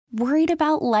Worried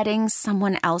about letting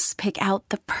someone else pick out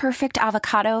the perfect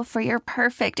avocado for your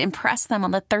perfect impress them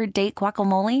on the third date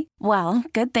guacamole? Well,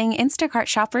 good thing Instacart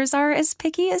shoppers are as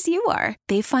picky as you are.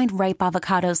 They find ripe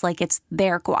avocados like it's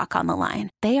their guac on the line.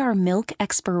 They are milk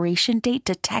expiration date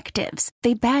detectives.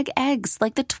 They bag eggs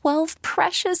like the 12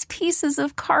 precious pieces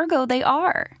of cargo they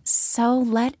are. So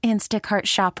let Instacart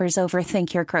shoppers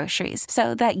overthink your groceries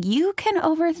so that you can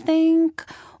overthink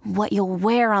what you'll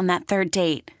wear on that third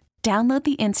date. Download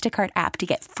the Instacart app to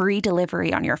get free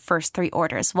delivery on your first 3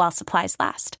 orders while supplies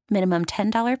last. Minimum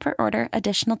 $10 per order.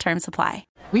 Additional terms apply.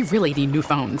 We really need new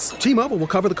phones. T-Mobile will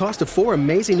cover the cost of 4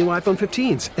 amazing new iPhone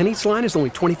 15s, and each line is only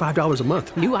 $25 a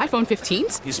month. New iPhone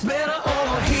 15s? It's better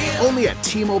over here. Only at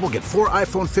T-Mobile, get 4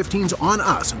 iPhone 15s on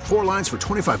us and 4 lines for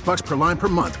 $25 per line per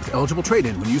month with eligible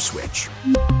trade-in when you switch.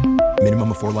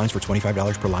 Minimum of 4 lines for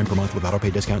 $25 per line per month with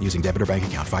autopay discount using debit or bank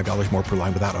account. $5 more per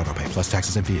line without autopay, plus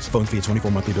taxes and fees. Phone fee at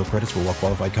 24 monthly bill credits for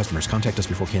well-qualified customers. Contact us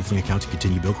before canceling account to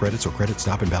continue bill credits or credit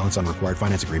stop and balance on required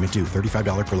finance agreement due.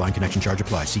 $35 per line connection charge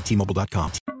applies. See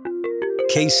T-Mobile.com.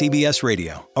 KCBS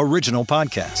Radio, original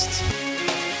podcasts.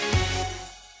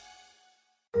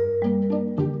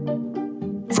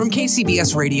 From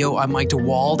KCBS Radio, I'm Mike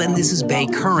DeWald, and this is Bay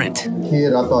Current.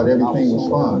 Kid, I thought everything was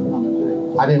fun.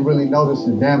 I didn't really notice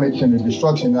the damage and the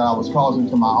destruction that I was causing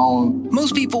to my own.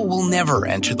 Most people will never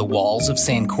enter the walls of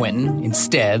San Quentin.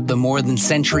 Instead, the more than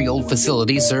century-old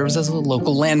facility serves as a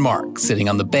local landmark, sitting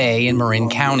on the bay in Marin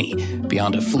County.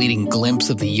 Beyond a fleeting glimpse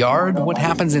of the yard, what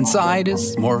happens inside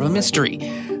is more of a mystery.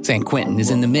 San Quentin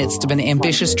is in the midst of an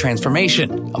ambitious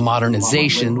transformation, a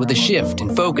modernization with a shift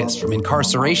in focus from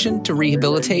incarceration to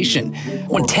rehabilitation.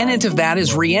 One tenet of that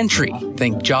is reentry.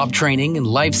 Think job training and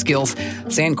life skills.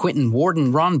 San Quentin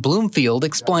Warden Ron Bloomfield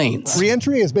explains.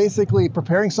 Reentry is basically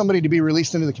preparing somebody to be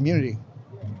released into the community,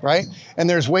 right? And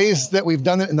there's ways that we've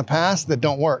done it in the past that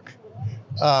don't work.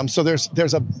 So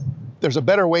there's a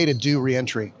better way to do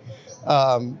reentry.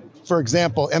 For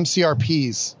example,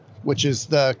 MCRPs, which is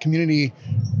the community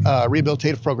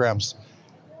rehabilitative programs.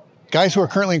 Guys who are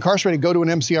currently incarcerated go to an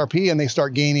MCRP and they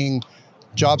start gaining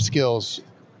job skills,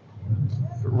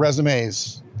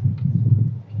 resumes.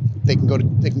 They can go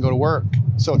to work.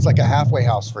 So it's like a halfway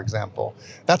house, for example.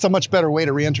 That's a much better way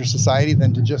to reenter society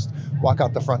than to just walk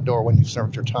out the front door when you've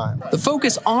served your time. The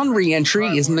focus on reentry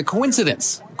isn't a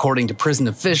coincidence. According to prison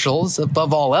officials,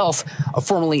 above all else, a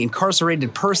formerly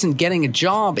incarcerated person getting a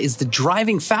job is the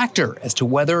driving factor as to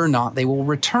whether or not they will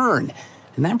return.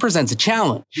 And that presents a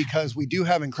challenge. Because we do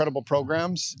have incredible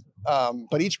programs,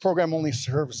 but each program only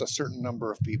serves a certain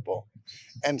number of people.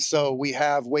 And so we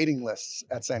have waiting lists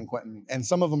at San Quentin, and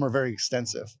some of them are very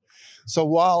extensive. So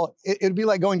while it'd be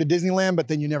like going to Disneyland, but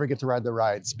then you never get to ride the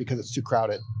rides because it's too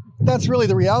crowded. That's really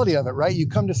the reality of it, right? You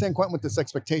come to San Quentin with this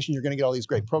expectation you're going to get all these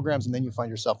great programs, and then you find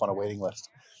yourself on a waiting list.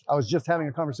 I was just having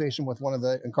a conversation with one of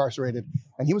the incarcerated,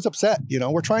 and he was upset. You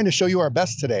know, we're trying to show you our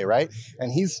best today, right?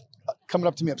 And he's coming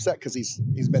up to me upset because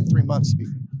he's been 3 months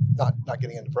not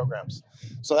getting into programs.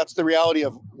 So that's the reality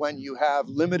of when you have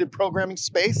limited programming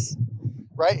space,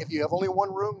 right? If you have only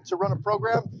one room to run a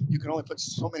program, you can only put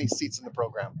so many seats in the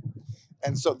program.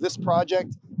 And so this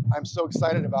project, I'm so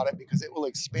excited about it because it will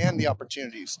expand the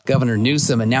opportunities. Governor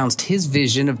Newsom announced his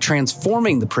vision of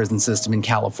transforming the prison system in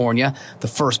California. The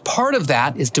first part of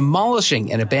that is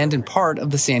demolishing an abandoned part of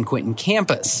the San Quentin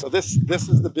campus. So this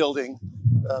is the building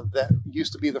that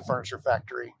used to be the furniture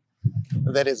factory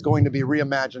that is going to be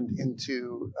reimagined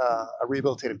into a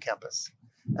rehabilitative campus.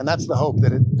 And that's the hope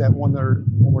that when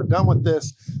we're done with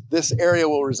this area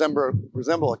will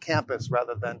resemble a campus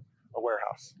rather than a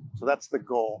warehouse. So that's the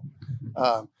goal.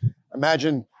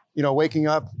 Imagine, waking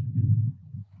up,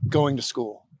 going to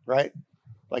school, right?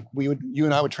 Like you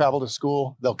and I would travel to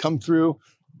school. They'll come through.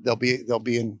 They'll be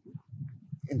in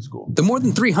school. The more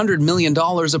than $300 million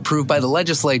approved by the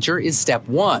legislature is step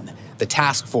one. The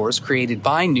task force created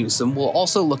by Newsom will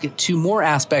also look at 2 more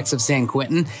aspects of San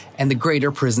Quentin and the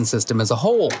greater prison system as a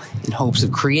whole in hopes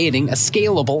of creating a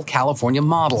scalable California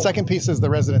model. The second piece is the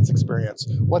residence experience.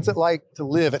 What's it like to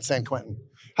live at San Quentin?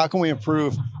 How can we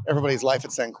improve everybody's life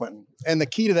at San Quentin? And the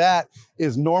key to that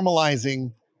is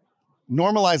normalizing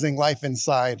life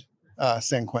inside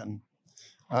San Quentin.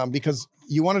 Because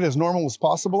you want it as normal as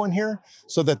possible in here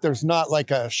so that there's not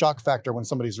like a shock factor when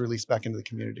somebody's released back into the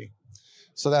community.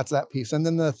 So that's that piece. And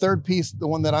then the third piece, the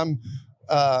one that I'm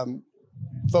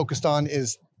focused on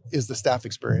is the staff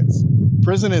experience.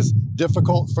 Prison is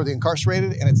difficult for the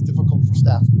incarcerated and it's difficult for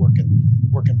staff who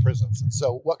work in prisons. And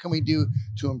so what can we do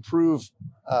to improve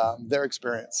their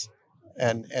experience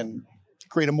and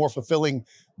create a more fulfilling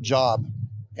job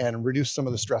and reduce some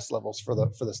of the stress levels for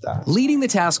the staff. Leading the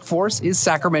task force is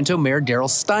Sacramento Mayor Darrell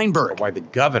Steinberg. Why the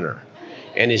governor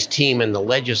and his team and the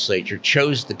legislature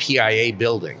chose the PIA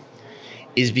building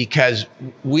is because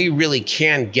we really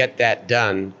can get that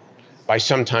done by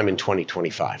sometime in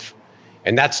 2025.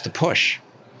 And that's the push.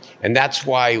 And that's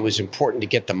why it was important to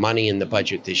get the money in the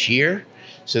budget this year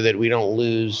so that we don't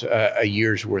lose a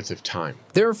year's worth of time.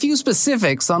 There are few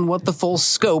specifics on what the full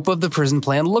scope of the prison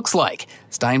plan looks like.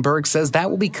 Steinberg says that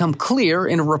will become clear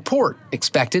in a report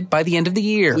expected by the end of the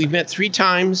year. We've met 3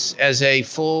 times as a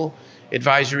full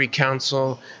advisory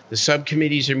council. The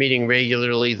subcommittees are meeting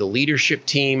regularly. The leadership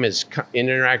team is in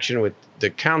interaction with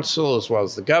the council, as well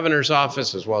as the governor's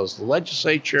office, as well as the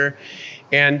legislature.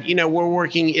 And, we're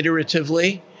working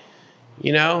iteratively.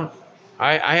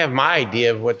 I have my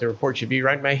idea of what the report should be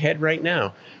right in my head right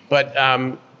now. But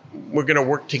we're going to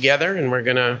work together, and we're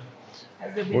going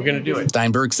to do it.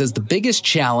 Steinberg says the biggest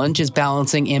challenge is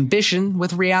balancing ambition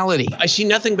with reality. I see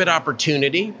nothing but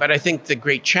opportunity, but I think the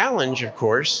great challenge, of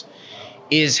course,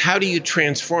 is how do you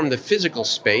transform the physical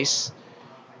space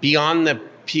beyond the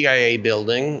PIA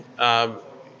building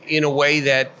in a way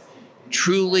that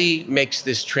truly makes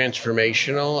this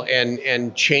transformational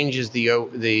and changes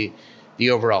the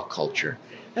overall culture.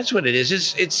 That's what it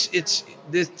is.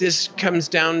 This comes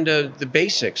down to the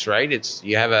basics, right?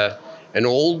 You have an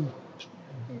old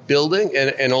building,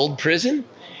 an old prison,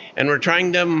 and we're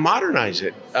trying to modernize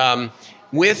it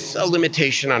with a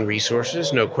limitation on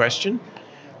resources, no question,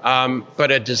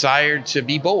 but a desire to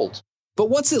be bold. But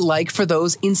what's it like for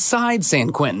those inside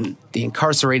San Quentin, the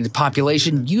incarcerated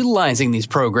population utilizing these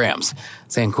programs?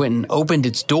 San Quentin opened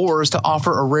its doors to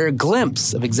offer a rare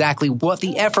glimpse of exactly what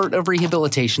the effort of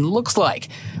rehabilitation looks like.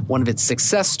 One of its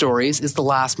success stories is The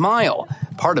Last Mile,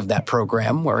 part of that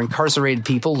program where incarcerated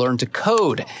people learn to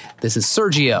code. This is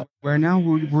Sergio. Right now,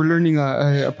 we're learning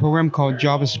a program called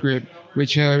JavaScript,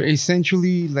 which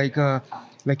essentially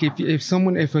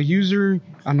if a user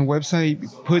on the website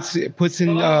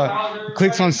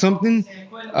clicks on something,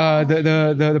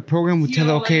 the program will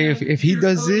tell, okay, if he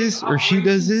does this or she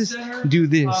does this, do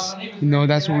this.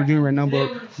 That's what we're doing right now.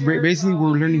 But basically, we're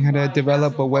learning how to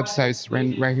develop a website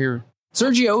right here.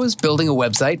 Sergio is building a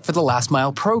website for the Last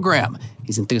Mile program.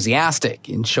 He's enthusiastic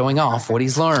in showing off what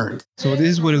he's learned. So this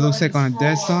is what it looks like on a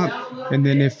desktop, and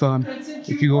then if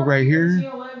you go right here,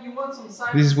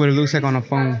 this is what it looks like on a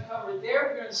phone.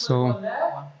 So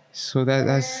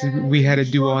that's we had to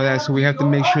do all that. So we have to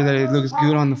make sure that it looks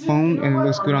good on the phone and it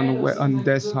looks good on the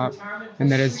desktop, and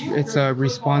that it's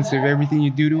responsive. Everything you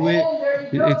do to it,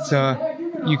 it's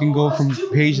you can go from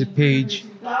page to page.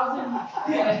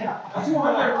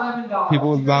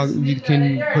 People you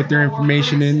can put their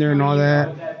information in there and all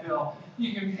that.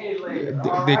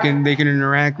 They can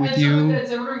interact with you.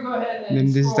 And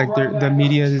then this is like the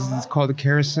media. This is called the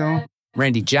carousel.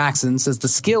 Randy Jackson says the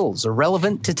skills are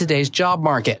relevant to today's job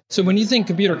market. So when you think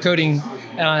computer coding,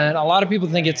 a lot of people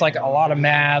think it's like a lot of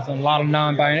math and a lot of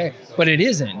non-binary, but it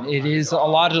isn't. It is a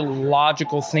lot of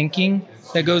logical thinking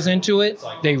that goes into it.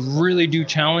 They really do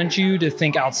challenge you to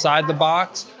think outside the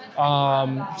box.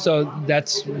 So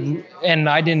and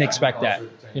I didn't expect that.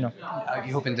 Are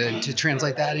you hoping to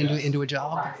translate that into a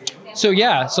job? So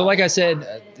yeah, so like I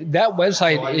said, that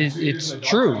website it's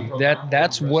true.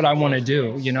 That's what I want to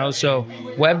do, So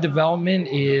web development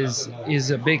is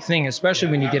a big thing, especially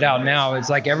when you get out now. It's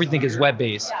like everything is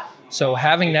web-based. So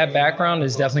having that background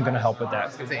is definitely going to help with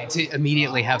that. To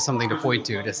immediately have something to point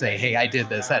to say, hey, I did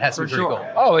this. That has to be pretty cool.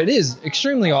 Oh, it is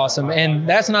extremely awesome. And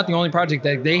that's not the only project.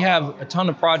 That they have a ton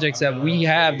of projects that we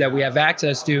have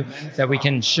access to that we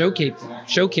can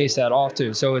showcase that off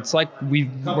to. So it's like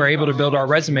we're able to build our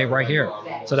resume right here.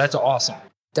 So that's awesome.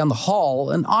 Down the hall,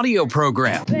 an audio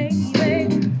program.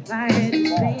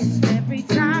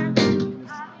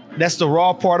 That's the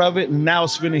raw part of it, and now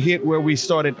it's going to hit where we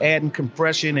started adding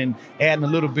compression and adding a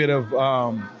little bit of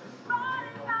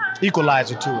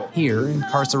equalizer to it. Here,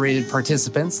 incarcerated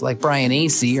participants like Brian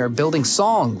Acey are building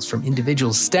songs from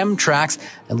individual stem tracks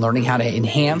and learning how to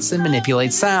enhance and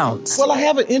manipulate sounds. Well, I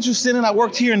have an interest in it. I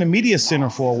worked here in the media center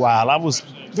for a while. I was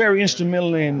very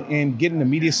instrumental in getting the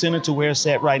media center to where it's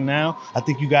at right now. I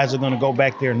think you guys are going to go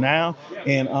back there now.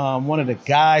 And one of the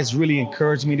guys really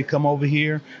encouraged me to come over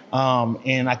here.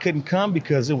 And I couldn't come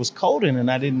because it was coding, and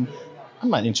I'm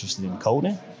not interested in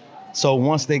coding. So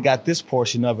once they got this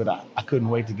portion of it, I couldn't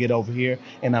wait to get over here,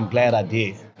 and I'm glad I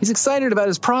did. He's excited about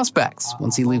his prospects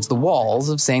once he leaves the walls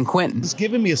of San Quentin. It's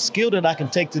giving me a skill that I can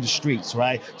take to the streets,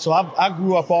 right? So I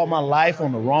grew up all my life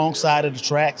on the wrong side of the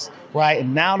tracks, right?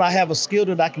 And now I have a skill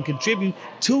that I can contribute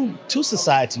to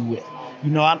society with.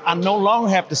 I no longer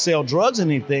have to sell drugs or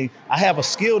anything. I have a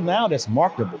skill now that's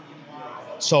marketable.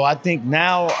 So I think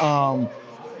now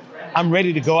I'm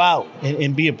ready to go out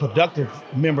and be a productive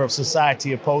member of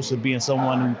society opposed to being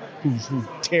someone who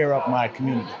tear up my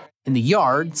community. In the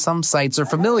yard, some sights are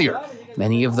familiar.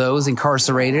 Many of those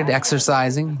incarcerated,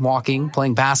 exercising, walking,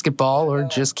 playing basketball, or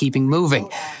just keeping moving.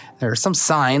 There are some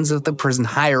signs of the prison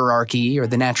hierarchy or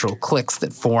the natural cliques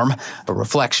that form, a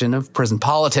reflection of prison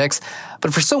politics.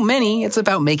 But for so many, it's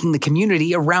about making the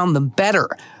community around them better.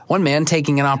 One man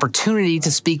taking an opportunity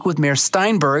to speak with Mayor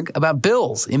Steinberg about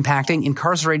bills impacting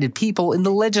incarcerated people in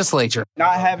the legislature.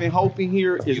 Not having hope in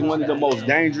here is one of the most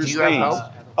dangerous things.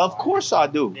 Of course I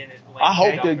do. I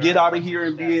hope to get out of here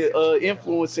and be an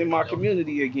influence in my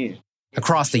community again.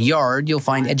 Across the yard, you'll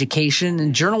find education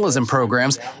and journalism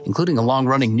programs, including a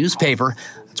long-running newspaper.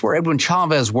 That's where Edwin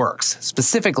Chavez works,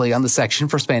 specifically on the section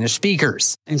for Spanish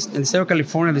speakers. In the state of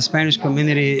California, the Spanish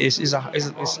community is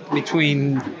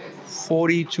between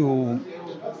 40 to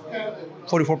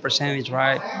 44%,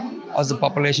 right, as the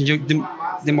population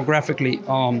demographically.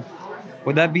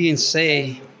 With that being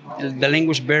said, the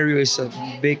language barrier is a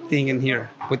big thing in here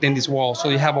within this wall. So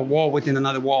you have a wall within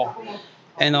another wall.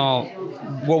 And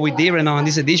what we did right now in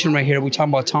this edition right here, we talk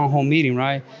about town hall meeting,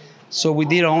 right? So we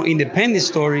did our own independent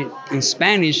story in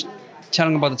Spanish,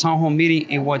 telling about the town hall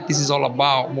meeting and what this is all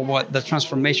about, what the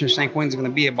transformation of San Quentin is going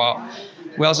to be about.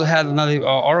 We also had another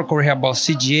article here about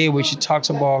CGA, which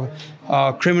talks about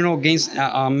criminal against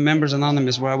members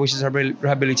anonymous, right, which is a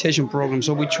rehabilitation program.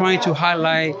 So we're trying to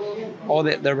highlight all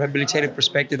the rehabilitative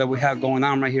perspective that we have going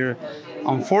on right here.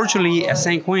 Unfortunately, at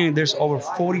San Quentin, there's over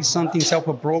 40-something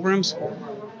self-help programs,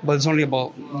 but it's only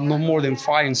about no more than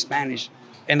 5 in Spanish.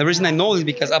 And the reason I know is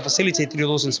because I facilitate 3 of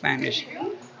those in Spanish.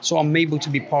 So I'm able to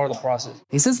be part of the process.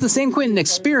 He says the San Quentin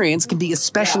experience can be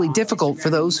especially difficult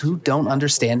for those who don't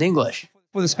understand English.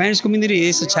 For the Spanish community,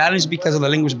 it's a challenge because of the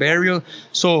language barrier.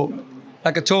 So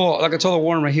like I told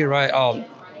Warren right here, right,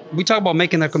 we talk about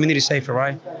making our community safer,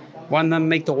 right? Why not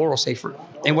make the world safer?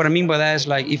 And what I mean by that is,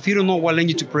 like, if you don't know what led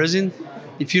you to prison,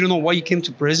 if you don't know why you came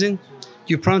to prison,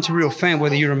 you're prone to reoffend,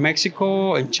 whether you're in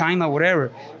Mexico, in China,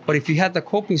 whatever. But if you had the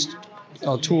coping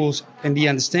tools and the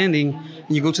understanding,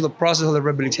 and you go to the process of the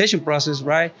rehabilitation process,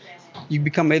 right, you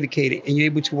become educated and you're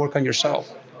able to work on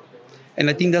yourself. And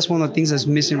I think that's one of the things that's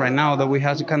missing right now that we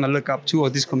have to kind of look up to,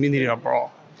 this community abroad,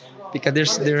 because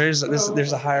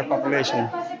there's a higher population.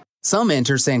 Some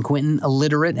enter San Quentin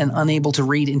illiterate and unable to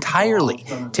read entirely.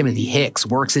 Timothy Hicks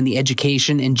works in the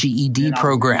education and GED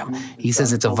program. He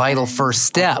says it's a vital first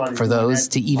step for those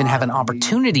to even have an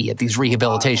opportunity at these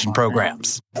rehabilitation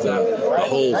programs. The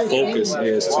whole focus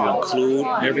is to include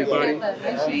everybody,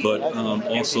 but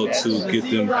also to get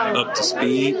them up to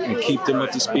speed and keep them up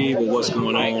to speed with what's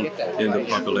going on in the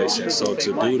population. So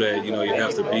to do that, you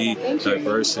have to be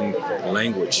diverse in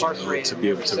language to be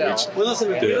able to reach the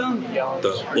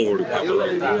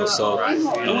population. So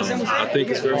I think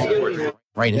it's very important.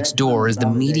 Right next door is the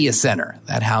Media Center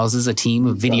that houses a team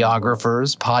of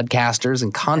videographers, podcasters,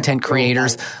 and content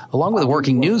creators, along with a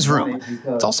working newsroom.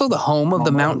 It's also the home of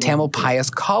the Mount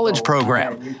Tamalpais College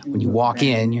program. When you walk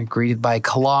in, you're greeted by a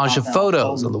collage of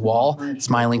photos on the wall,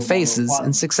 smiling faces,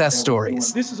 and success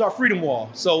stories. This is our Freedom Wall.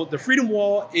 So the Freedom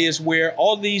Wall is where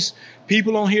all these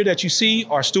people on here that you see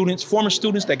are students, former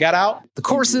students that got out. The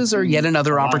courses are yet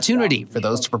another opportunity for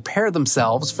those to prepare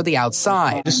themselves for the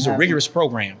outside. This is a rigorous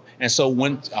program. And so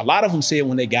when a lot of them said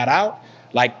when they got out,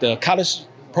 like the college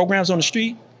programs on the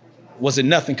street, wasn't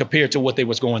nothing compared to what they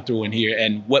was going through in here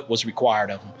and what was required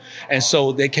of them. And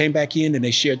so they came back in and they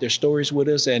shared their stories with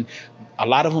us. And a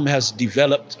lot of them has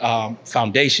developed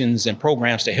foundations and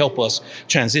programs to help us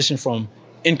transition from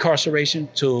incarceration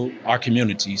to our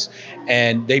communities.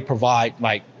 And they provide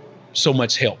like so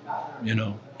much help,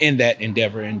 in that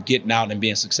endeavor and getting out and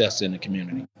being successful in the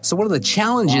community. So what are the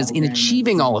challenges in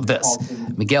achieving all of this?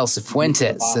 Miguel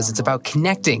Cifuentes says it's about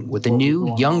connecting with the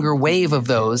new, younger wave of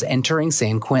those entering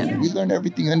San Quentin. We learned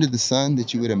everything under the sun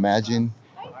that you would imagine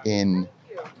in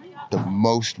the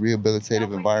most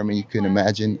rehabilitative environment you can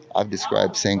imagine. I've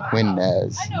described San Quentin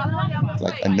as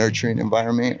like a nurturing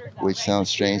environment, which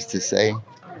sounds strange to say,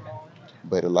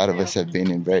 but a lot of us have been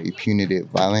in very punitive,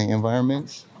 violent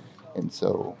environments. And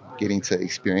so getting to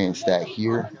experience that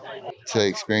here, to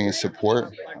experience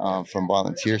support from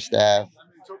volunteer staff,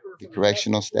 the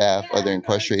correctional staff, other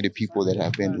incarcerated people that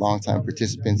have been longtime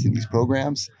participants in these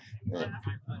programs,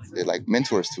 they're like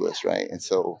mentors to us, right? And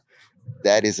so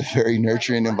that is a very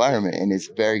nurturing environment, and it's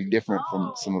very different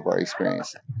from some of our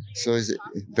experience. So it's a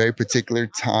very particular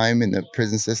time in the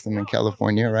prison system in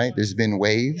California, right? There's been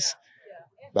waves.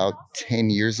 About 10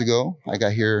 years ago, I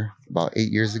got here about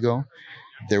 8 years ago,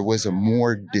 there was a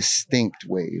more distinct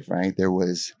wave, right? There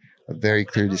was a very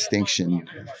clear distinction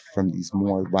from these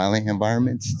more violent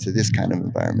environments to this kind of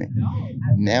environment.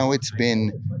 Now it's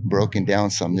been broken down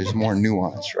some. There's more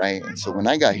nuance, right? And so when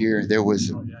I got here, there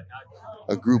was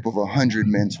a group of 100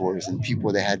 mentors and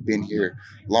people that had been here,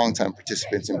 longtime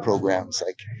participants in programs,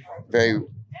 like very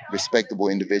respectable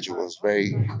individuals,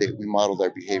 we modeled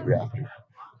our behavior after.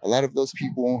 A lot of those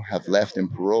people have left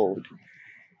and paroled.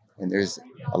 And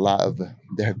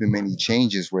there have been many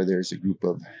changes where there's a group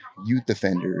of youth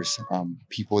offenders,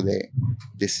 people that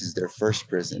this is their first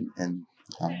prison, and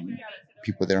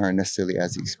people that aren't necessarily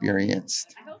as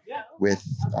experienced with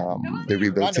the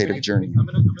rehabilitative journey.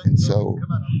 And so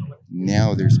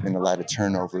now there's been a lot of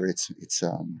turnover. It's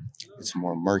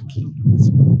more murky.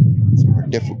 It's more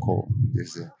difficult.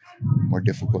 There's a more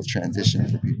difficult transition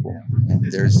for people.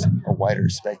 And there's a wider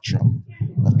spectrum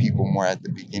of people more at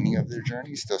the beginning of their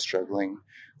journey, still struggling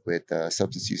with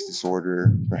substance use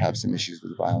disorder, perhaps some issues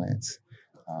with violence.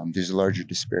 There's a larger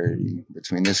disparity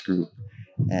between this group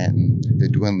and the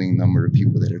dwindling number of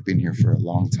people that have been here for a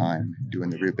long time doing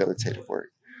the rehabilitative work.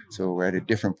 So we're at a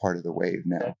different part of the wave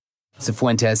now.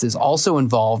 Cifuentes is also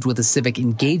involved with a civic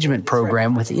engagement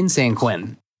program within San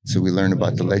Quentin. So we learn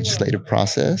about the legislative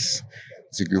process.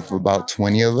 It's a group of about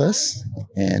 20 of us,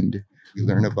 and we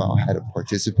learn about how to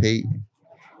participate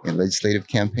in legislative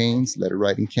campaigns, letter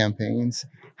writing campaigns,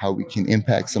 how we can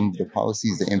impact some of the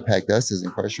policies that impact us as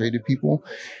incarcerated people,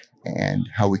 and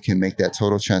how we can make that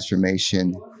total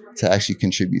transformation to actually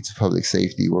contribute to public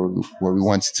safety where we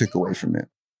once took away from it.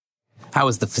 How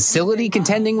is the facility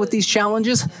contending with these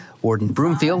challenges? Warden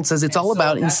Broomfield says it's all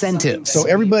about incentives. So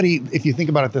everybody, if you think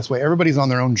about it this way, everybody's on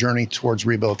their own journey towards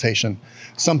rehabilitation.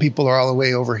 Some people are all the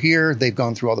way over here. They've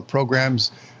gone through all the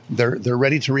programs. They're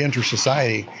ready to reenter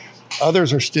society.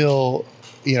 Others are still,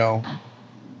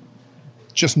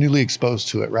 just newly exposed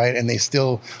to it, right? And they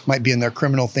still might be in their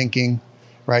criminal thinking,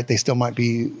 right? They still might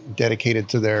be dedicated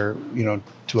to their,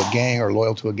 to a gang or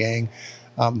loyal to a gang.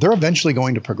 They're eventually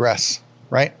going to progress,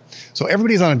 right? So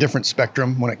everybody's on a different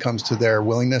spectrum when it comes to their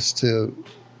willingness to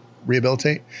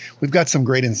rehabilitate. We've got some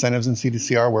great incentives in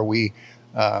CDCR where we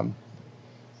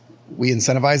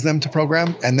incentivize them to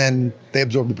program, and then they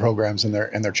absorb the programs and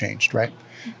they're changed, right?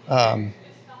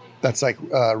 That's like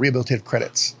rehabilitative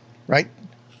credits, right?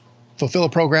 Fulfill a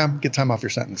program, get time off your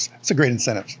sentence. It's a great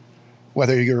incentive.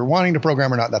 Whether you're wanting to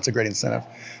program or not, that's a great incentive.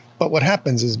 But what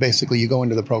happens is basically you go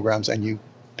into the programs and you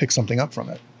pick something up from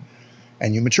it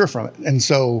and you mature from it. And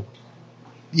so,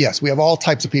 yes, we have all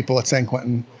types of people at San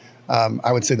Quentin.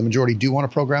 I would say the majority do want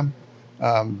to program.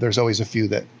 There's always a few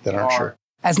that aren't sure.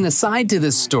 As an aside to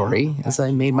this story, as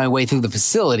I made my way through the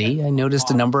facility, I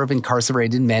noticed a number of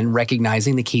incarcerated men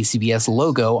recognizing the KCBS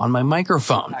logo on my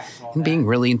microphone and being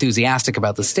really enthusiastic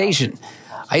about the station.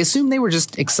 I assumed they were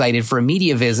just excited for a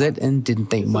media visit and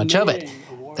didn't think much of it.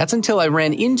 That's until I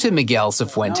ran into Miguel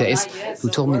Cifuentes,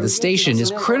 who told me the station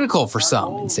is critical for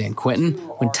some in San Quentin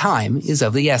when time is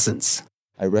of the essence.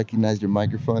 I recognized your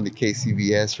microphone, the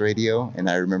KCBS radio,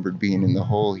 and I remembered being in the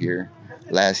hole here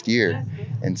last year.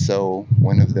 And so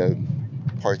one of the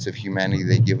parts of humanity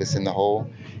they give us in the hole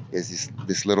is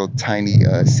this little tiny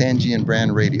Sanjian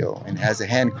brand radio, and has a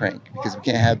hand crank because we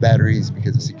can't have batteries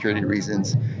because of security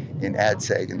reasons in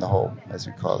ADSEG in the hole, as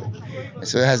we call it. And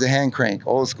so it has a hand crank,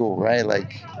 old school, right?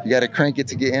 Like you got to crank it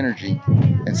to get energy.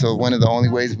 And so one of the only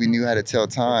ways we knew how to tell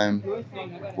time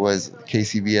was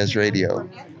KCBS radio.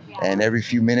 And every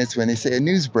few minutes when they say a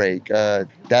news break,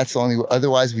 that's the only,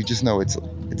 otherwise we just know it's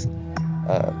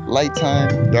light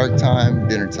time, dark time,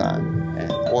 dinner time,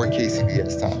 or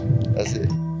KCBS time. That's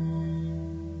it.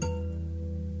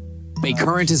 Bay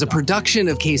Current is a production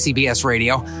of KCBS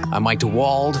Radio. I'm Mike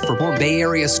DeWald. For more Bay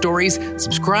Area stories,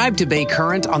 subscribe to Bay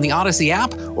Current on the Odyssey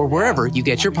app or wherever you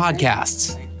get your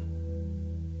podcasts.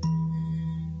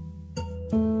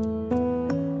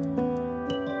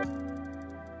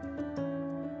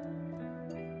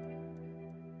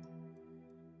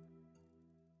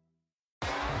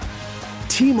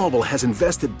 T-Mobile has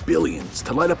invested billions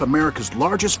to light up America's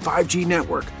largest 5G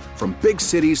network, from big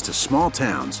cities to small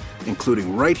towns,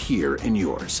 including right here in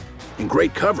yours. And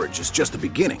great coverage is just the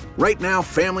beginning. Right now,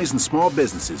 families and small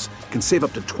businesses can save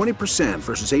up to 20%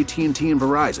 versus AT&T and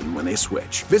Verizon when they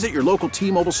switch. Visit your local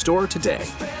T-Mobile store today.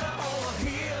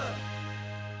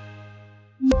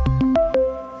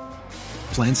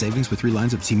 Plan savings with 3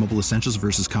 lines of T-Mobile Essentials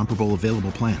versus comparable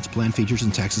available plans. Plan features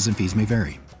and taxes and fees may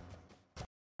vary.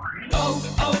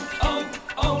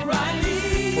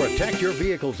 Protect your your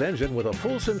vehicle's engine with a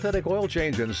full synthetic oil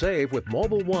change and save with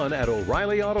Mobil 1 at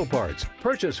O'Reilly Auto Parts.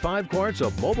 Purchase 5 quarts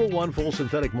of Mobil 1 full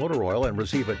synthetic motor oil and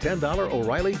receive a $10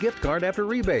 O'Reilly gift card after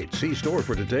rebate. See store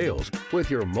for details. With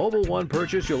your Mobil 1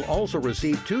 purchase, you'll also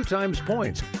receive 2 times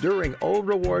points during O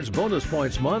Rewards Bonus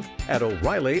Points Month at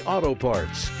O'Reilly Auto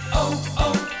Parts.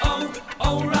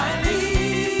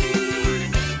 O'Reilly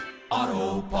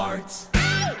Auto Parts.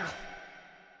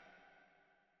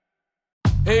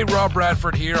 Hey, Rob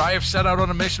Bradford here. I have set out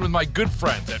on a mission with my good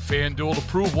friends at FanDuel to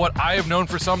prove what I have known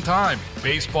for some time.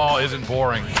 Baseball isn't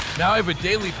boring. Now I have a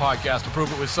daily podcast to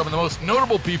prove it with some of the most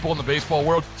notable people in the baseball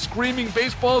world, screaming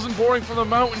baseball isn't boring from the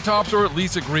mountaintops, or at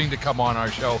least agreeing to come on our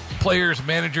show. Players,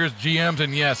 managers, GMs,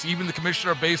 and yes, even the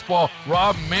commissioner of baseball,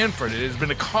 Rob Manfred. It has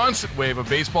been a constant wave of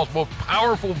baseball's most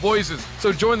powerful voices.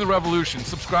 So join the revolution.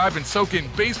 Subscribe and soak in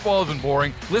Baseball Isn't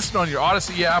Boring. Listen on your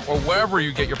Odyssey app or wherever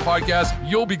you get your podcasts.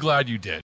 You'll be glad you did.